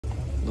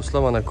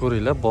Do'stlar, mana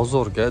ko'ringlar,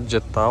 bozorga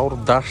Jetaur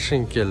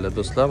Dashin keldi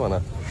do'stlar. Mana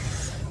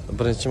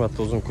birinchi marta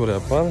o'zim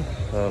ko'ryapman.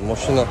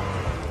 Moshina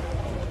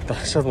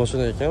dahshat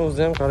moshina ekan.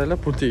 O'zi ham qaranglar,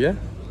 pultiga.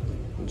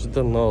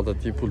 Juda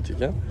noodatiy pult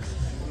ekan.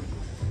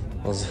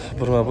 Hozir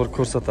birma-bir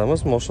ko'rsatamiz.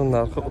 Moshina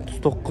narxi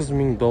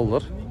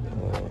 $39,000.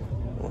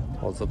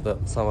 Hozirda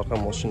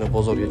Samarqand moshina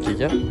bozorga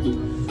kelgan.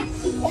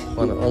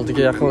 Mana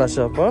oldiga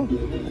yaqinlashyapman.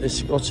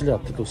 Eshik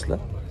ochilyapti do'stlar.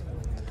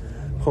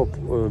 Xo'p,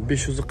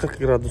 540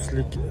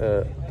 graduslik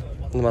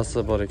nimasi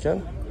bor ekan,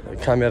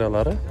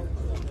 kameralari.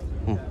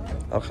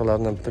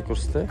 Arqalarini bitta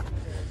ko'rsatay.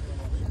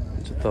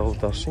 Jetaur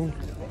Dashin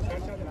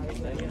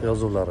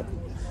yozuvlari.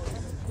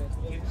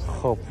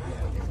 Xo'p,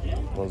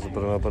 hozir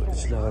birma-bir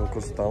ichlarini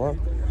ko'rsataman.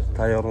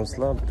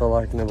 Tayyormisizlar? Bitta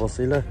laykni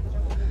bosinglar.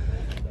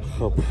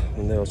 Xo'p,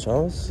 bunday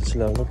ochamiz,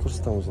 ichlarini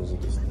ko'rsatamiz hozir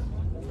do'stlar.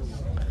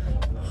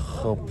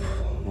 Xo'p,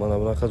 mana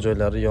bunaqa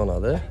joylari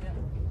yonadi.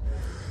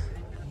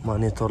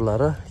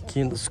 Monitorlari,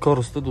 keyin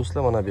skorosti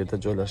do'stlar mana bu yerda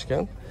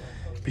joylashgan.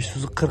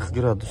 540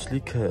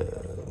 graduslik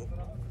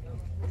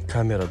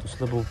kamera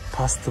do'stlar. Bu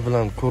pasti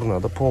bilan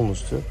ko'rinadi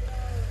polностью.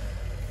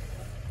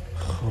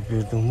 Xo'p, bu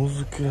yerda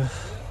muzika,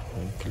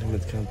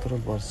 klimat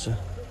kontrol barcha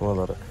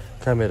nimalari.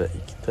 Kamera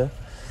ikkita.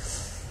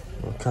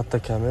 Katta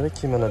kamera,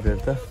 keyin mana bu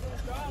yerda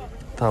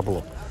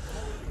tablo.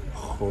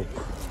 Xo'p,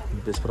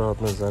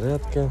 беспроводной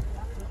зарядка.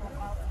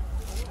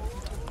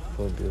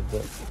 Xo'p, bu yerda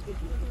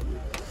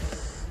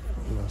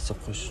narsa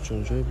qo'yish uchun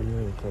joy,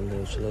 bilmayman qanday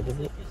ochiladi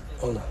bu.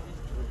 Mana.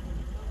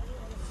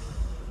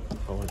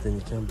 Havodan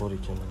ekan bor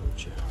ekan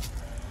menimcha.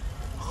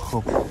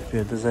 Xo'p, bu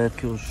yerda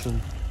zaryadka uchun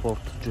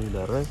port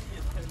joylari,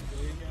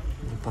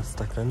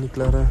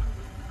 podstakanliklari,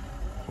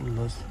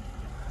 xullas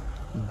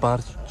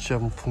barcha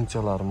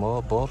funksiyalari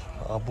bor.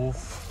 Abuv,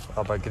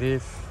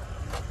 abagrev,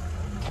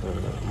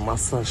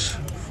 massaj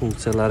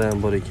funksiyalari ham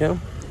bor ekan.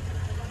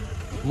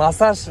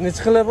 Massaj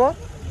necha xil bor?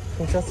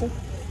 Funksiyasi?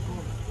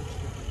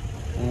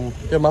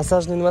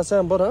 Massajning nimasi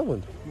ham bor-a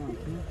bunda?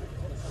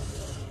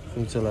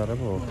 Funksiyalari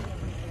bor.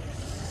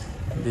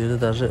 Bu yerda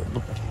даже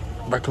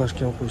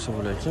baklashga ham qo'ysa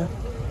bo'lar ekan.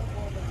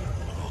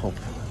 Xo'p.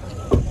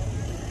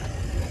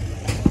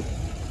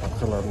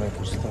 Arqalarini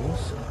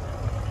ko'rsatamiz.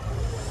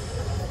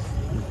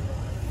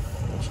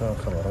 O'sha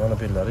arqalar, mana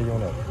bu yerlari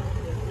yonadi.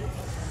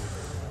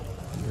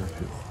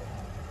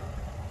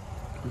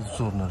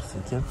 Zo'r narsa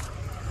ekan.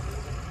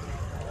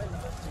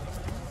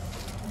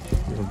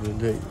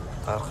 Bunday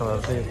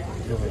arqalarda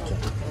yo'q ekan.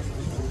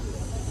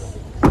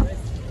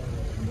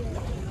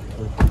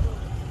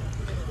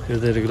 Bu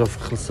yerda regraf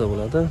qilsa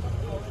bo'ladi.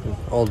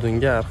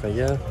 Oldinga,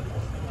 orqaga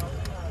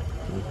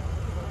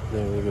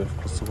regraf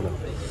qilsa bo'ladi.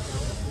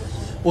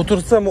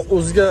 O'tirsam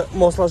o'ziga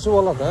moslashib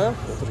oladi-a,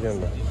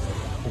 o'tirganda.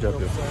 Gap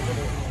yo'q.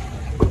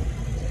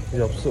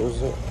 Yopsa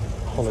o'zi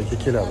holaga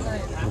keladi.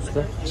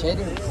 Do'stlar.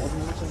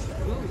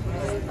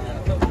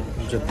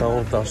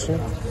 Jetaur Dashin.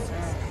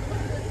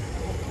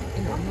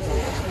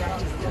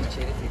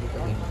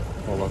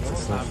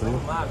 Olasizlar.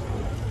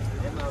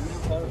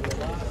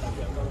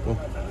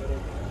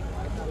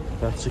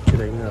 Barcha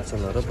kerakli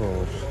narsalari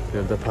bor. Bu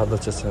yerda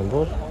pardachasi ham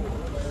bor.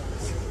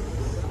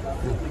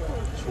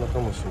 Shunaqa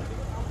mashina.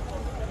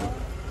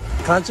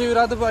 Qancha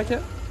yuradi bu aka?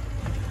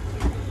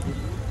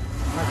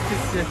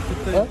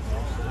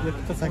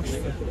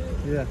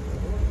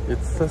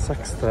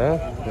 8 ta.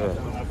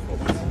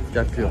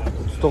 Gap yo'q.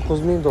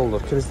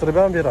 $39,000 kirishtirib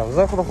ham beramiz,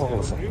 xudo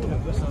xohlasa.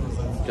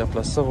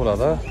 Gaplashsa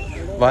bo'ladi.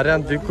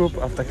 Variant ko'p,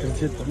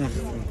 avtokredit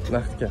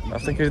naqdga.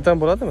 Avtokredit ham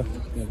bo'ladimi?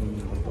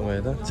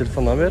 Bo'lmaydi.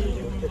 Telefon nomer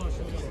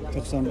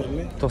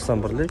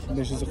 91lik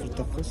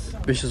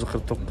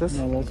 549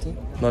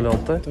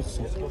 06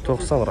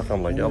 90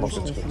 raqamlarga aloqa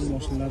chiqamiz.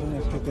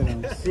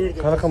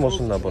 Qanaqa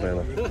mashinalar bor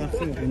yana?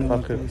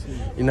 Farqi.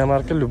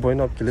 Inomarka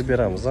Luboyni olib kelib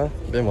beramiz, ha.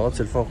 Bemalol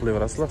telefon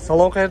qilaverasizlar.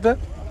 Salon qayerda?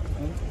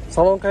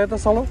 Salon qayerda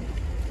salon?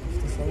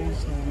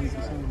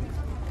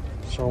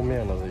 Xiaomi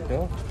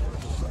ekan.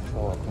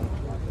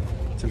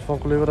 Telefon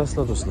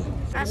qilaverasizlar do'stlar.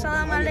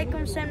 Assalomu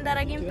alaykum, всем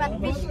дорогим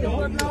подписчикам.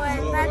 Вот новая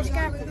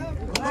тачка.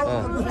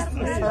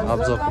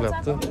 Обзор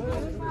qilyapti.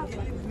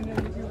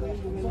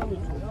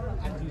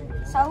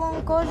 Салон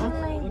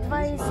кожаный,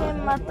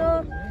 2.7 мотор,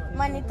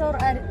 монитор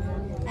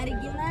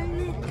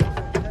оригинальный.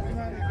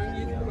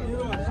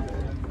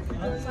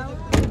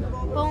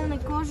 Полный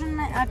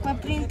кожаный,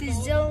 аквапринты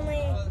сделаны.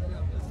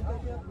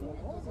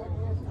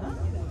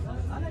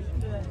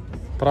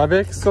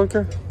 Пробег сколько?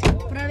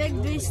 Пробег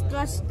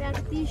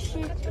 225 тысяч.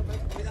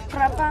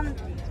 Пропан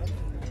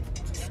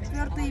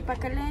 4-е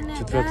поколение.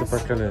 4-е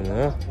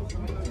поколение, а?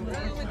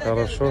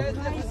 Хорошо.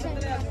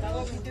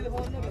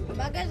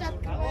 Багаж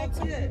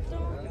открывается.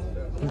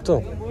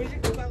 Потом.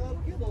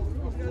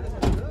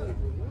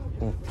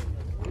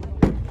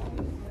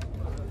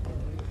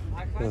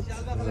 Вот,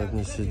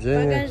 заднее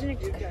сиденье. Багажник.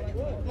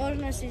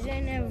 Можно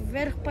сиденье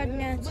вверх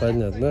поднять.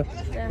 Поднять, да?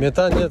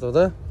 Мета нету,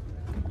 да?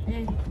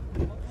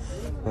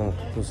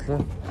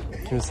 Do'stlar,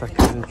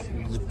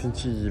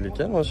 2008-yil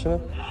ekan mashina.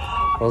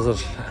 Hozir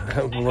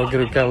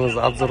bloger ukamiz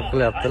obzor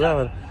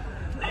qilyaptilar.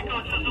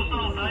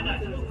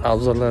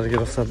 Obzorlarga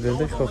ruxsat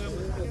berdik. Xo'p,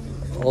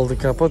 Oldi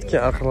kapot,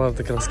 keyin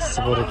orqalarida kraskasi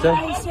bor ekan.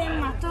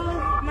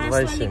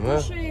 Vaysimi?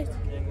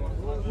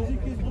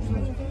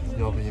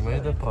 Yo'q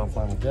yemaydi,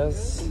 propan gaz.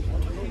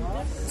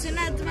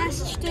 Цена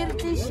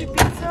 24500.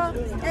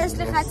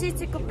 Если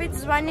хотите купить,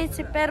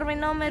 звоните первый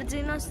номер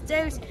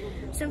 99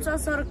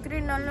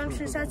 743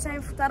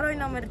 0067, второй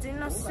номер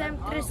 97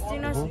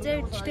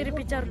 399 4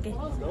 пятерки.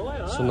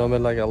 Shu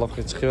nomerlarga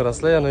aloqaga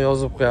chiqaverasizlar, yana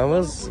yozib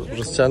qo'yamiz.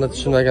 Ruschani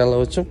tushunmaganlar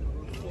uchun.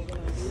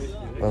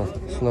 Mana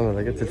shu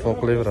nomerlarga telefon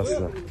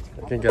qilaverasizlar.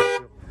 Lekin gap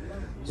yo'q.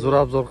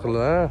 Zo'r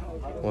qilin, ha?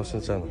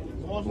 Moshinchani.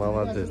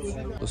 Молодец.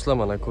 Do'stlar,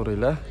 mana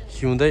ko'ringlar.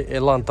 Hyundai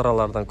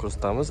Elantralardan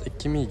ko'rsatamiz.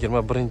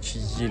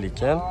 2021-yil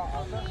ekan.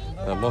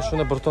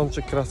 Mashina bir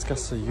tomchi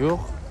kraskasi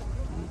yo'q.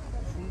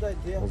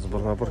 Hozir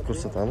birma-bir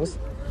ko'rsatamiz.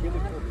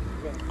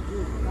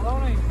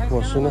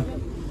 Mashina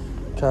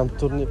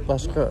kompyuterning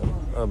boshqa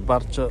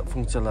barcha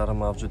funksiyalari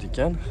mavjud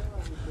ekan.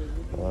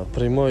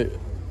 Primoy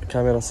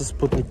kamerasi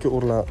sputnikka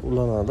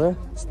ulanadi.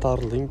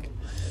 Starlink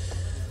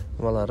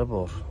nimalari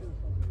bor.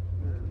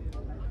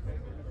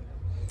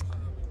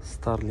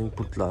 Starlink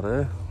pultlari,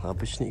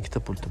 обычный ikkita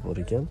pulti bor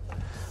ekan.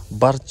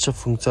 Barcha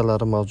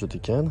funksiyalari mavjud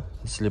ekan.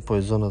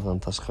 Slepoy zonadan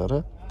tashqari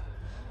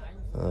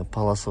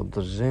полоса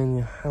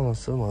движения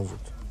hammasi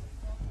mavjud.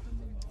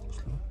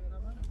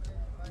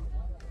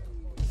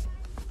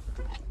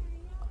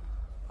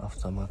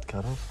 Avtomat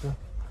коробка.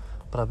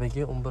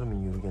 Probegi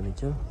 11000 yurgan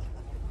ekan.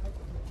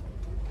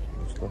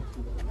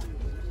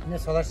 Ne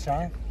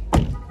solarsan?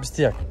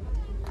 Bistiyak.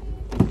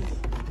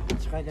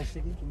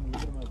 Chiqaydashlik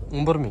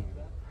 11000.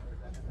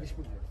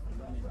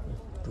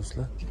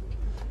 Do'stlar,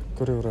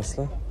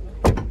 ko'raverasizlar.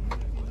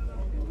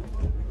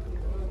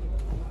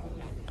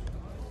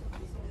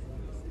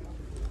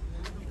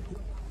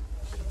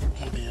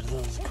 Bu yerda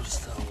o'zi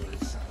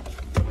ko'rsatamiz.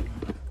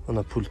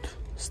 Mana pult,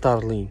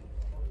 Starlink.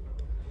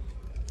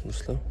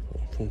 Do'stlar,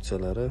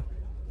 funksiyalari,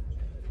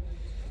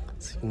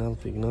 signal,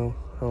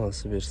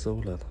 hammasi bersa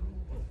bo'ladi.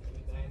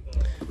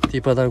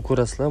 Tepadan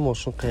ko'rasizlar,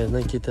 mashin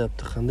qayerdan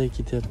ketyapti, qanday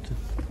ketyapti.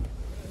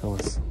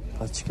 Hammasi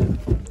pachka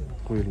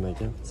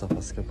qo'yilmagan,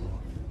 zapaska bor.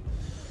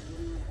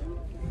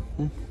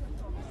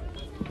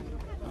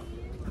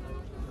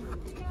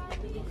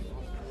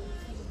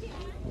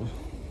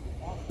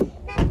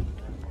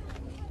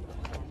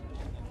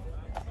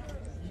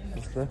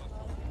 Do'stlar,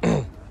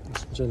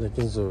 shunchalik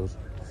zo'r.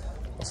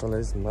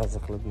 Masalangiz mazza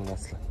qilib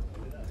minasizlar.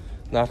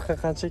 Narxi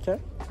qancha ekan?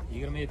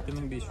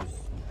 27500.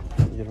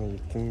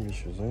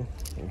 27500.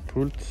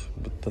 Pult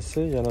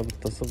bittasi, yana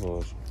bittasi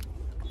bor.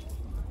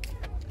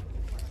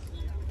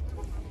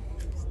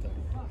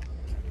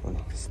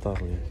 Mana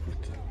Starlink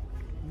pult.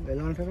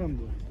 E'lon qilgan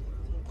bu.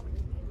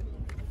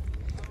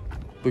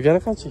 Bugani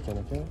qancha ekan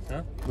aka? Ha?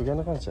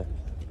 Bugani qancha?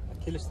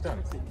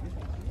 Kelishtiramiz.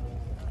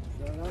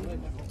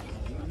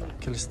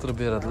 Kelishtirib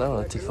beradilar,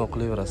 mana telefon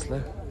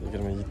qilaverasizlar.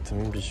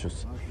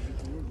 27500.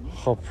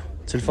 Xo'p,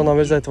 telefon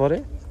nomeringizni aytib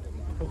yuboring.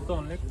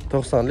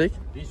 90lik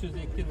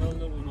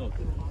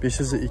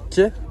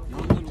 502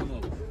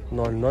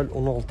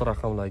 0016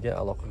 raqamlarga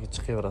aloqaga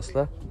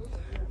chiqaverasizlar.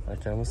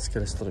 Akamiz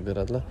kelishtirib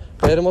beradilar.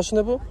 Qayerda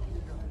mashina bu?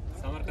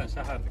 Samarqand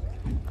shahardik.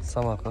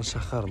 Samarqand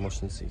shahar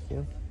mashinasi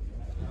ekan.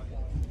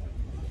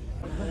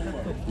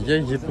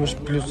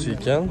 70+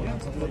 ekan.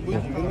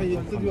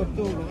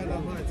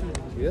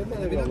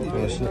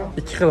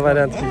 Ikki xil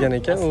variant kelgan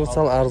ekan. U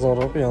sal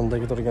arzonroq,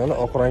 yonidagi turgani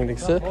oq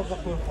ranglisi.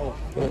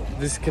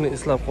 Diskini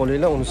eslab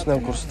qolinglar, unisini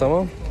ham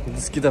ko'rsataman.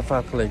 Diskida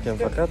farqli ekan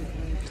faqat.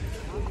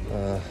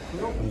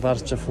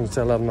 Barcha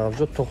funksiyalar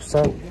mavjud.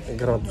 90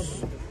 gradus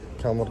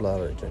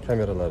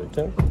kameralar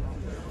ekan.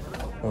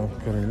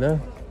 Ko'ringlar.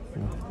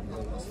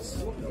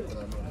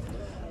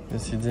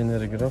 Сиденье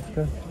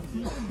регулировка.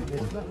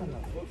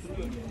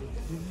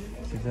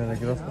 Sиденье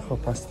регулировка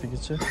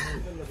pastligicha.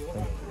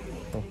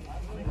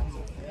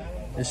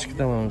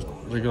 Eshikdan ham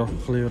rегулировка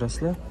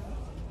qilaverasizlar.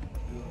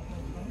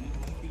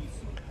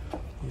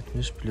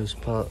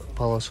 70+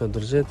 полоса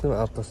держатель,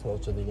 orqasini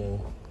ochadigan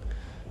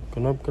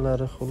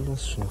knopkalari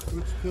xullas shunaqa.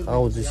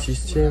 Audio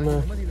sistema.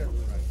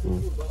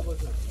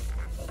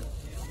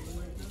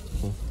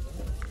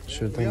 Shu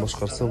yerdan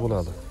boshqarsa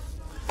bo'ladi.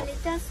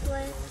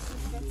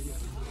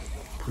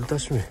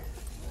 Пульташми.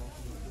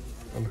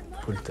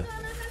 Пульта.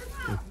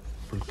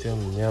 Пульта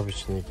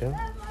необычный ekan.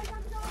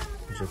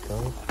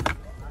 Жетам.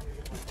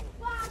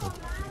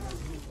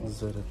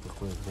 Зарядga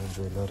qo'yilgan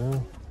joylari.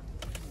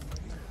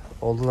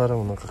 Oldilari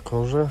unaqa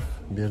koja,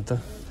 bu yerda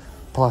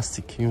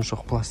plastik,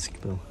 yumshoq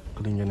plastikdan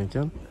qilingan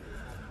ekan.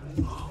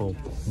 Xo'p.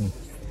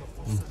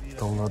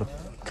 Tomlari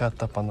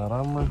katta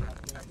panorama.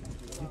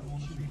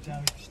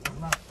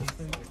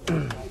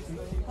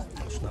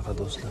 Shunaqa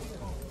do'stlar.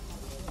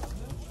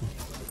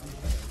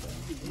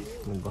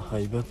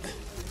 Bahaybat.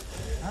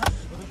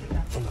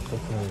 Unaqa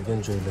qo'yilgan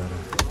joylari.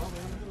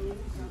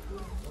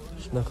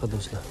 Shunaqa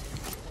do'stlar.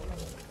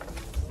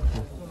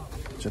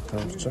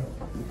 Chetarcha.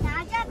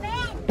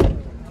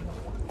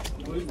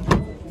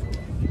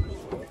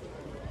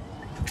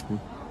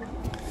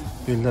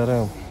 Bellari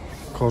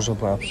koja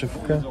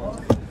obshivka,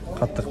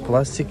 qattiq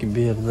plastik,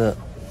 bu yerda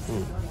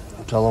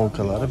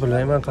kolonkalari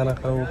bilmayman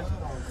qanaqa u.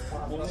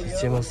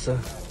 Sistemasi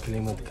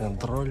klimat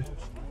kontrol.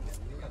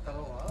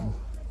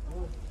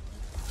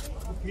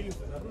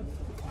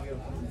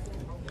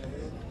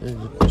 E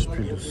 70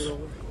 plus.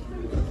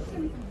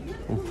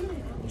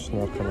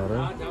 Mashina orqalari.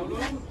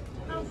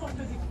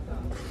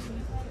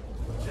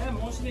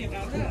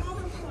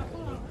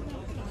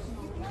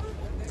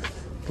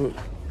 Bu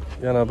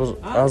yana bir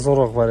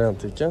arzonroq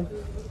variant ekan.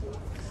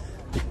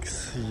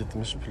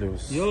 X70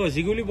 plus. Yo,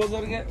 sergeli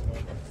bozoriga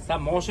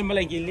sen moshin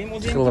bilan keldingmi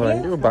o'zing? Xil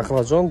rangi, bu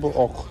baqlajon, bu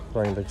oq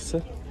rangdagisi.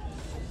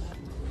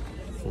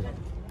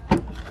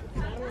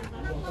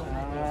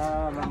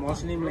 Men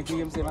moshinim bilan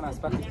kelganimsa, men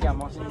asfalt ketgan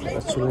moshinimga.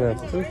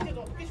 Ochilmayapti.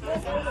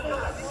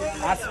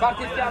 Asfalt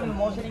ketganimni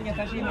moshinimga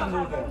tashlayman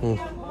dedi.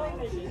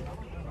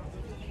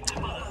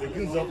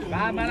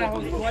 Mana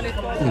hozir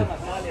tualetga olaman.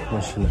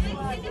 Mashina.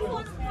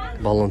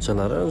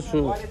 Balonchalari shu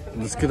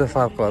diskida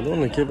farq qiladi.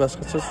 Uniki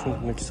boshqacha,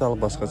 shuniki sal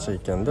boshqacha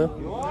ekanda.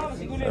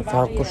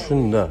 Farqi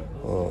shunda.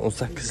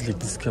 18 lik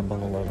diska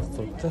balonlari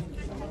turibdi.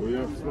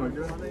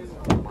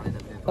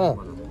 Ha.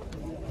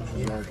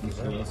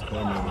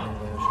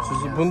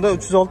 Bunda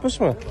 360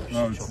 mi?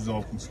 Ha,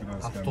 360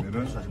 gras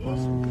kamera.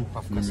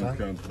 Klimat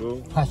kontrol.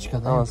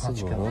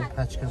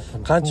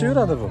 Qancha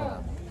yuradi bu?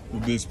 Bu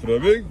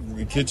besprabek,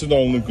 kechada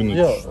olingan kuni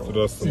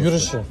turasida.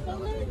 Yurishi.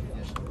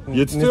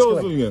 7 ta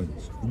yozilgan.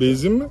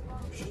 Benzinmi?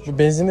 Bu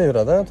benzinda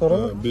yuradi,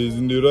 to'g'rimi?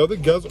 Benzinda yuradi,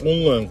 gaz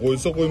onlayn.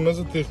 Qo'ysa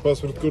qo'ymasa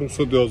texpasportga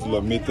ruxsat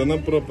yoziladi. Metan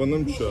ham propan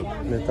ham tushadi.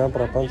 Metan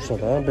propan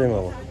tushadi, ha,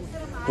 bemalol.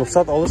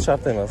 Ruxsat olish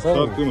shart emas, ha?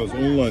 Shart emas,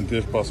 onlayn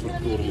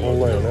texpasportga uriladi.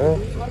 Onlayn, ha.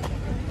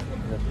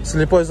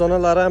 Slipoy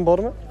zonalari ham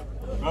bormi?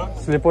 Ha?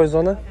 Slipoy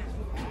zona?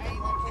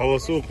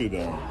 Havasi o'qiydi.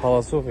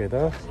 Havasi o'qiydi,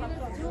 ha.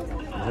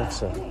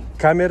 Yaxshi.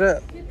 Kamera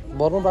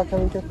bormi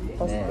bakaniki?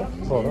 Pastda?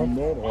 Bor.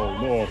 Bor,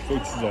 oldi, orqa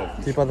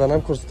 360. Tepadan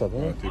ham ko'rsatadi,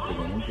 ha?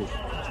 Tepadan ham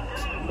ko'rsatadi.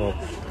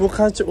 Bu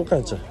qancha, u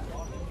qancha?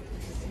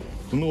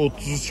 Buni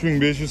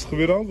 33500 qilib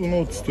beramiz, buni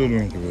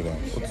 34000 qilib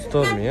beramiz.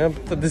 34 ha.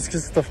 Bitta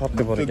diskasida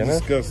farqi bor ekan, ha?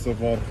 Diskasida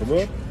farqi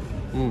bor.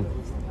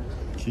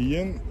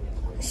 Keyin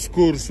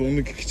skors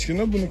uniki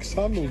kichkina, buniki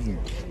sal uzun.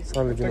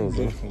 Salgina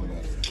uzun.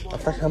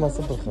 Atak hammasi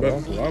bir xil. Bir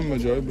xil, hamma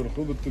joyi bir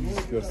xil, bitta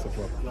diskasida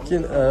farqi.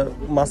 Keyin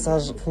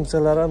massaj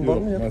funksiyalari ham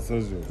bormi? Yo'q,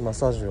 massaj yo'q.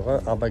 Massaj yo'q, ha?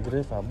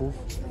 Abagrev, abuv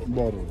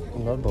Bor.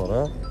 Bunlar bor,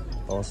 ha?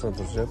 Havosi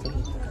durjati.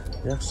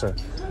 Yaxshi.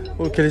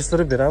 Bu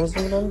kelishtirib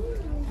beramizmi bularni?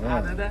 Ha,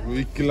 bu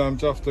 2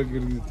 lamcha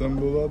avtokredit ham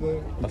bo'ladi.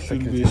 3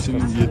 yil, 5 yil,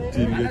 7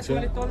 yilgacha.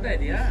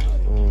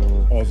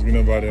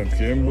 Ozgina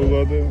variantga ham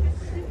bo'ladi.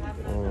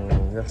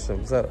 Yaxshi.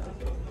 Bizlar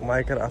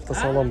Maykar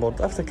avtosalon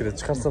borda, avtokredit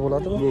chiqarsa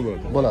bo'ladimi?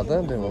 Bo'ladi. Bo'ladi,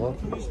 bemalol.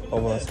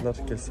 Obunachilar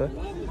kelsa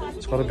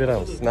chiqarib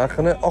beramiz.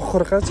 Narxini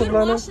oxiri qancha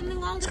bularni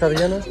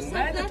chiqargani?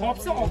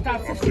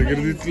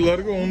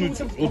 Avtokreditlarga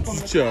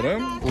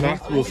 33,5,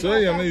 naqd bo'lsa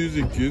yana 100,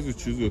 200,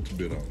 300 o'tib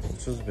beramiz.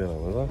 300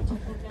 beramiz, ha.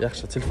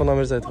 Yaxshi. Telefon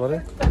nomeringizni aytib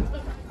boring.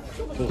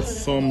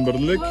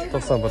 91lik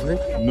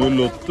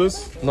 030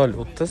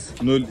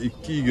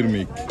 02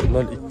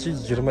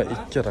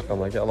 0222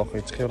 raqamlarga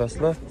aloqaga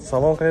chiqaverasizlar.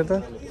 Salon qayerda?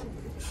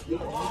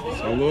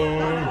 Salon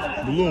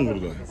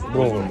Bulung'urda.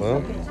 Bulung'urda.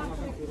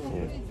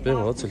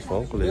 Bemalol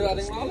telefon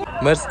qilaverasiz.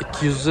 Mers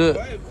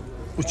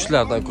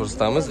 203lardan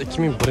ko'rsatamiz.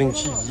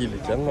 2001-yil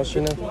ekan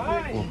mashina.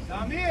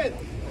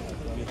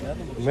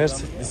 Mers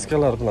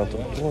diskalar bilan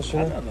turibdi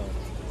mashina.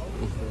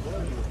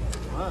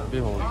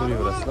 Bemalol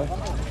ko'raverasizlar.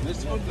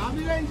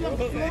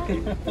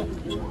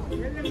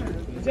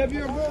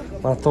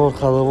 Motor,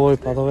 xalovoy,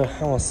 padovoy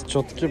hammasi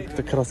chotki,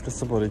 bitta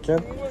kraskasi bor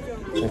ekan.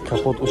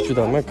 Kapot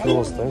uchidanmi,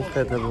 krosdan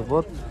qaytarib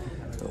bor.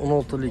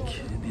 16 lik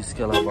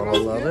diskalar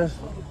balonlari.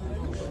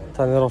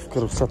 Tonirovka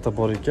ruxsati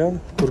bor ekan.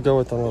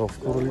 Kurgavoy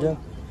tonirovka urilgan.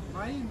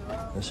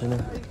 Mashina.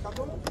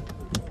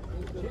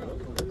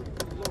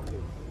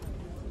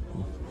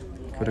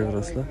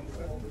 Ko'raverasizlar.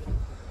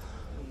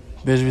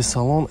 Bejviy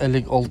salon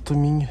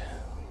 56000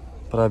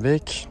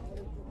 probek.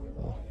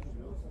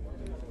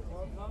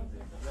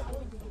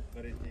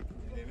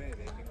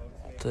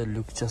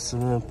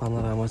 Lyukchasimi,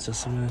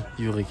 panoramachasimi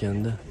yo'q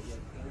ekanda.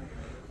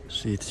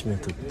 Shu yetishmay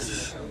turibdi.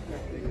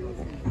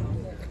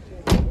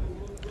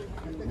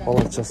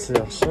 Holatchasi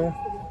yaxshi.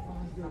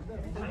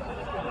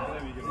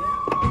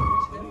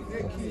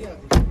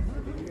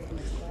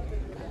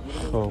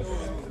 Xo'p.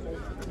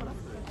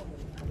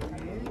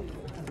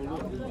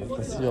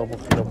 Qasi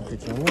yopiq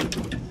ekanmi?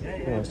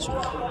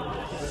 Ochiq.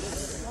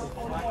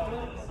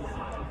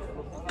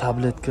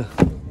 Tabletka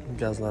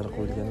gazlari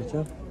qo'yilgan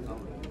ekan.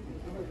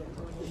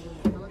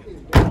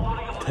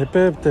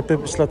 Tepib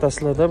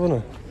ishlatasizlar-da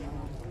buni.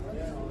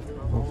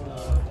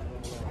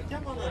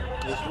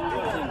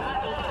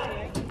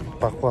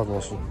 Baqvat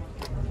mashina.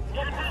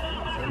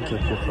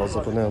 Keling,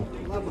 hozir buni ham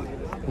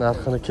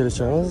narxini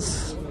kelishamiz.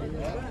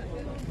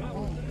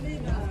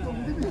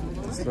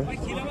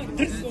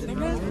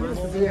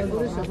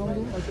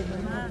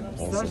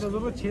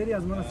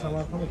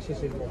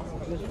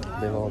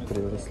 Bemalol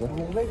ko'raverasizlar.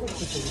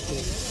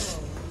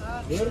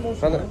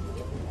 Qani?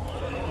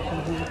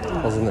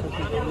 Hozir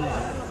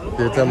bu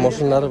yerda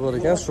mashinalari bor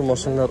ekan, shu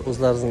mashinalar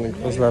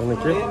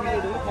o'zlariniki.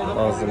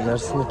 Hozir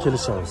narsani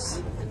kelishamiz.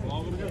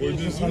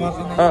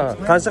 Ha,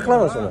 qancha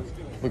qilamiz uni?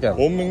 Bu gap.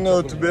 10 mingdan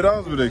o'tib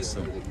beramiz bir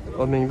eksin.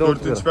 10 mingdan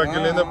o'tib 4-chi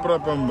pakelenda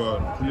propan bor.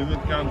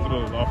 Klimat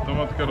kontrol,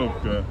 avtomat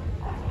korobka.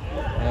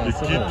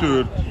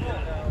 2-4.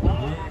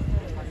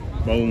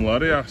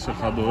 Balonlari yaxshi,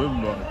 hadoyi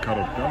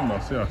korobka,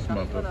 hammasi yaxshi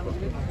motor.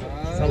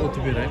 Sal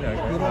o'tib beraylik.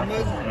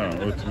 Ha,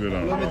 o'tib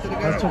beramiz.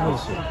 Qancha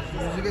bo'lishi?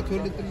 Yuziga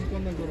 4 litr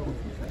yuqoridan ko'raman.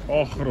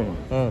 Oxiri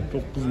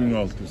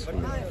 9600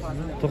 qo'y.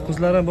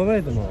 9lar ham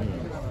bo'lmaydimi?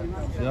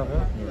 Yo'q.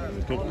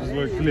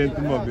 9lar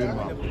klientim bor,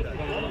 bermadi.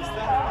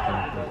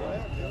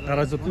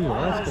 Xarajati yo'q,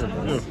 hech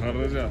qanday. Yo'q,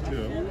 xarajati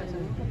yo'q.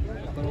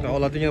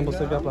 Oladigan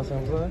bo'lsa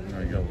gaplashamiz. Ha,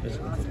 gap.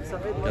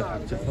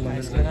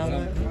 Telefonimiz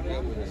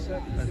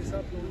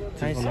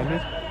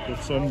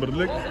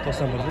 91lik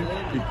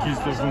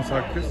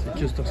 298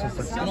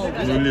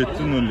 298 07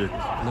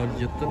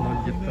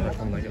 07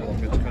 raqamlarga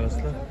aloqa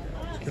chiqarasizlar.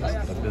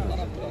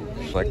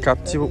 Va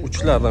Captiva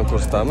 3lardan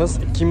ko'rsatamiz.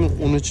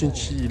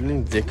 2013-yilning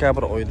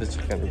dekabr oyida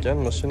chiqqan ekan.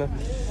 Mashina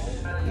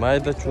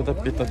mayda chuda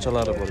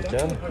petochalari bor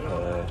ekan.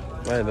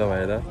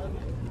 Mayda.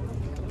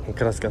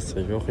 Kraskasi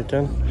yo'q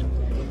ekan.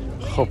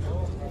 Xo'p.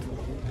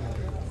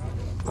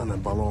 Mana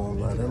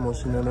balonlari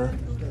mashinani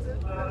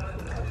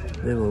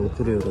bemalol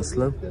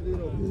ko'raverasizlar.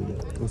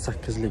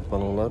 18lik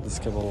balonlar,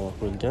 diska balonlar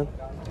qo'yilgan.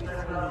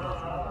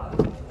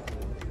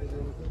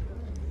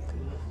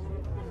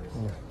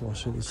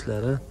 Mashina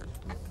ichlari.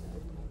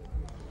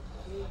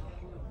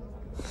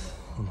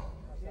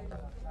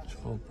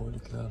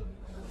 Cho'poliklar,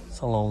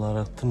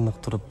 salonlari tiniq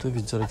turibdi.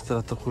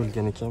 Videoregistrator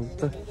qo'yilgan ekan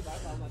bitta.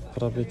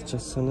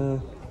 Probekchasini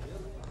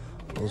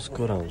o'zi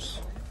ko'ramiz.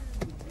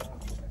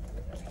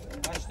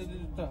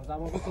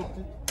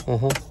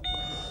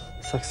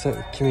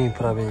 82 ming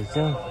probek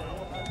ekan.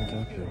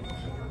 Gap yo'q.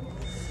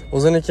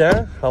 O'ziniki,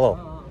 halol.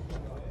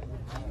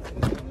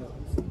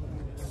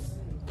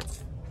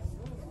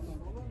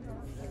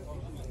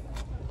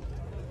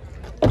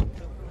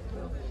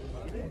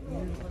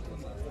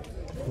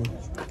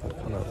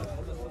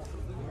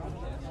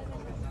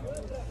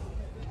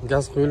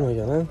 Gaz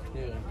qo'yilmagan, ha?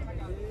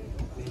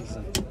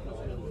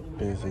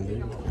 Benzin.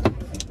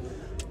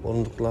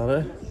 O'rindiqlari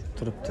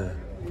turibdi.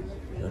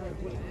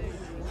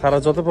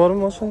 Xarajati bormi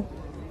mashina?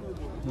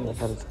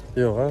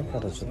 Yo'q, ha,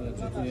 xarajat.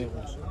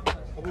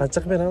 Qancha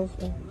qilib beramiz?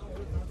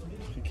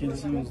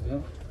 Kelishimizda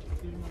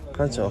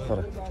Qancha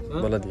oxiri?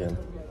 Bo'ladigan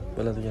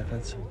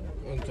qancha?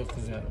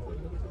 19,5.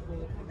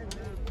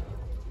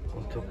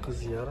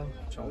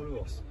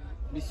 19,5.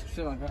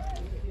 Diskussiya aka.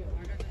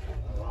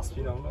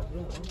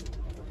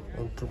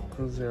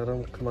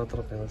 19,5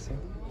 qimmatroq emasmi?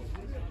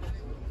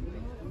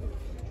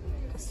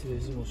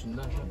 Svezi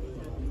mashina.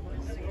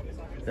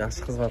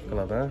 Yaxshi xizmat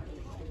qiladi, ha?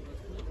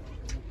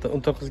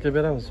 19 ga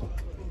beramizmi?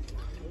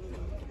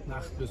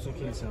 Naqd bo'lsa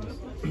kelishamiz.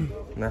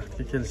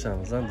 Naqdga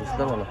kelishamiz, ha,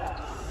 do'stlar, mana.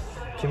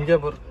 Kimga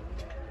bir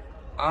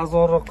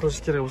arzonroq qilish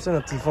kerak bo'lsa,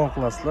 telefon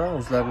qilasizlar,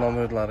 o'zlari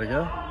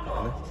nomerlariga.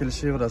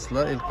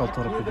 Kelishaverasizlar, ilk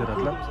tortib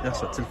beradilar.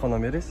 Yaxshi, telefon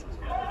nomeringiz?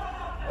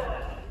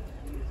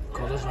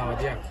 Kollej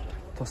Navadiyak.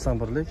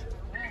 91lik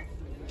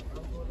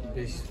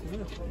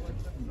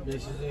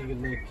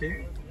 522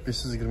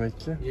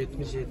 522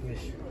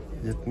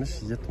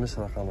 70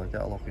 raqamlarga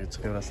aloqaga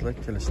chiqaverasizlar,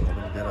 kelishtirib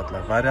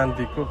beradilar.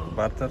 Varianti ko'p,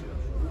 barter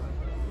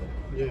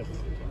yo'q.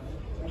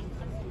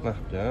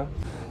 Mahga.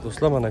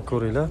 Do'stlar, mana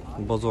ko'ringlar,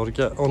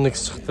 bozorga Onyx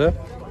chiqdi.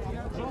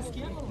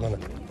 Mana.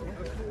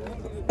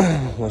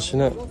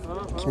 Mashina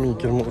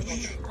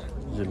 2023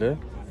 yili.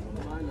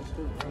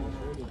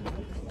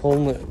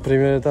 Polni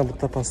premyeradan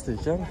bitta pastda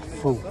ekan,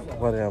 full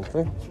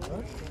varianti.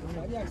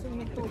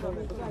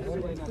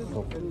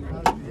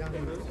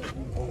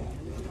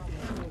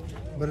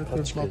 Bir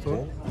turbo motor.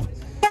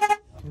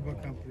 Turbo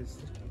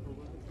kompressor.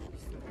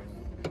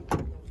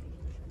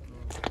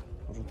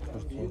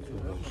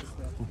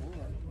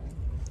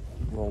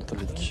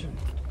 Oltilik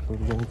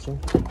ko'rgan ekan.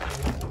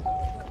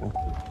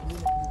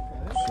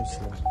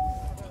 Shunisilar.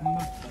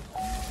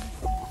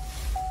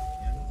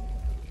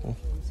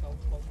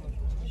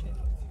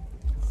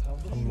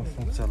 Hamma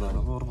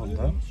funksiyalari bor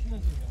bunda.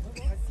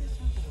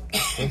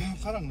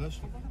 Qaranglar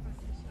shu.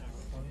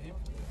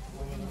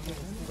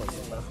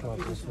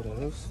 Narxlarni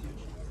so'raymiz.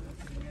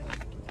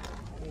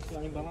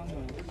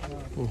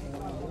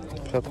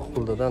 Qat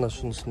qo'lda ana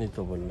shunisini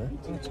aytib bo'ldi.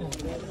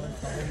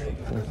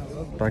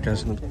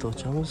 Bagajni bitta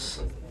ochamiz.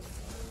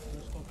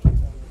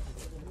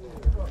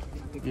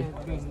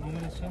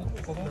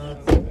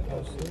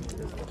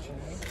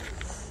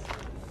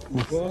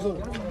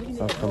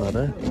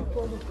 Arqalari.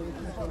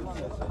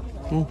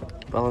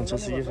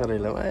 Balonchasiga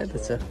qaranglar,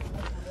 aytacha.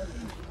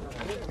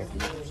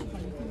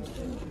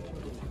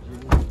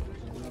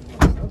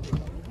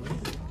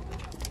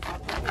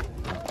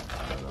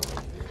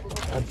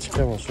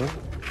 Qancha mashina?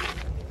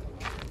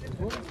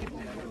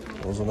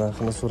 O'zi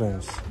narxini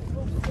so'raymiz.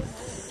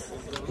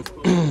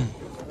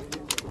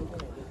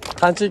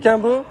 Qancha ekan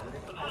bu?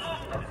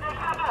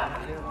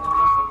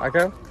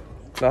 Aka,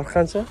 narx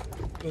qancha?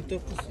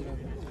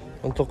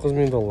 19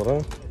 ming dollar, ha?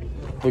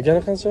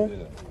 Bo'lgani qancha?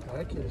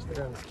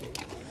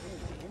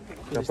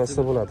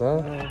 Gaplashsa bo'ladi, ha?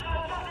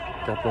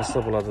 Gaplashsa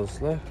bo'ladi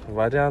do'stlar.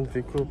 Variant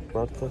Vikup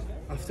barter.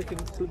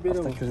 Avtokredit qilib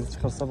beraman. Avtokredit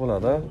chiqarsa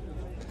bo'ladi.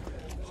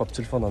 Xo'p,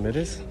 telefon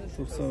nomeringiz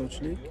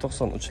 93lik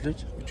 93lik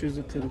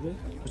 341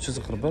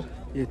 341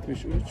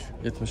 73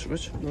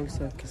 73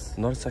 08.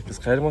 08.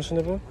 Qayerga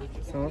mashina bu?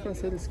 Samarqand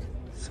Sergeli.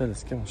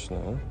 Sergeli mashina.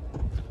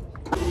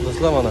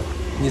 Do'stlar, mana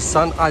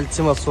Nissan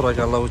Altima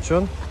so'raganlar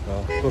uchun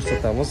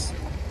ko'rsatamiz.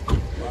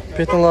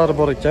 Betonlari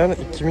bor ekan,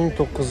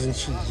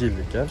 2009-yil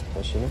ekan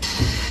mashina.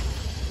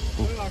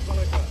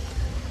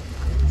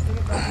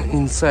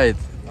 Inside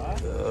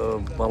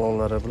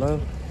balonlari bilan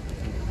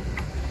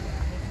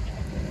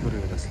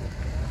ko'ryapsizlar.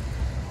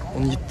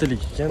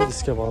 17lik ekan,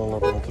 diska balonlar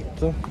bilan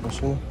turibdi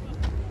mashina.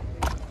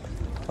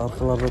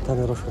 Arqalarida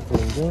tonirovka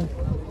qilingan.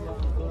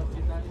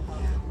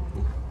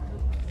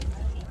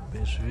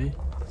 Beshvi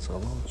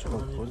salon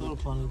chiqib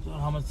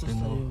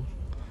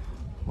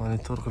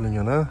monitor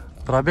qilingan, ha?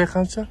 Probeg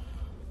qancha?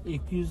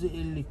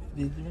 250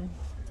 deydimi?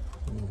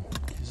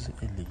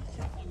 250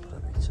 ekan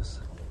probegchasi.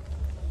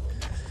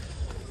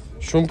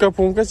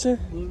 Shumka-pumkachi?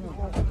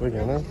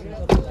 Bo'lgan, ha?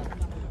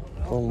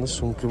 Qo'lni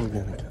shumka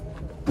bo'lgan ekan.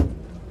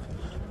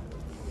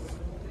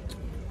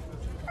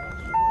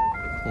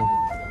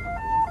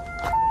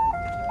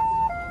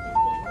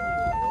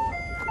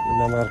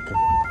 Inomarka.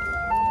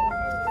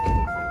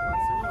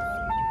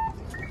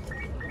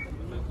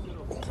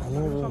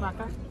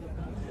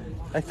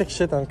 Akta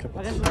kishi tanka.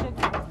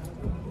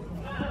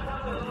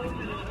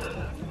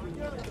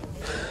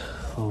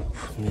 Xo'p,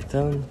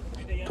 metan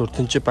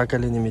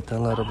 4-pokoleniya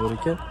metanlari bor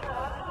ekan.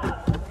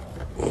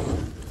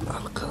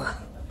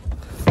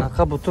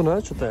 Arqa butun, ha,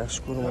 juda yaxshi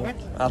ko'raman.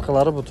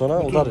 Arqalari butun, ha,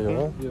 udar yo'q,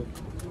 ha? Yo'q.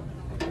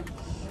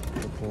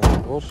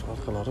 Bor,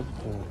 arqalari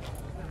butun.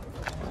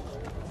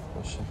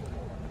 Mashina.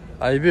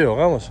 Aybi yo'q,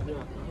 ha, mashina.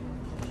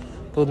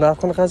 Bu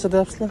narxini qancha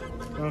deyapsizlar?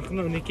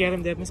 Narxini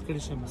 12,5 deyapmiz,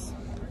 kelishamiz.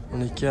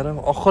 12,5.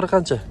 Oxiri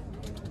qancha?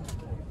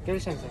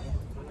 Kelishamiz.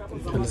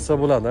 Kelsa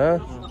bo'ladi, ha?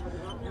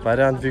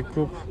 Variant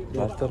Vikup,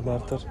 barter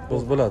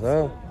bo'z bo'ladi, ha?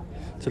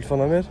 Telefon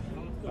nomer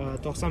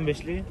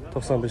 95lik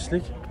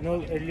 95lik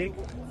 050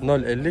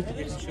 050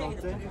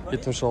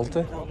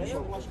 76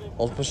 66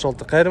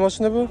 66. Qayerga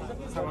mashina bu?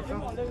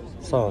 Samarqand.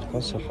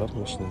 Samarqand shahar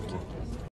mashinasi.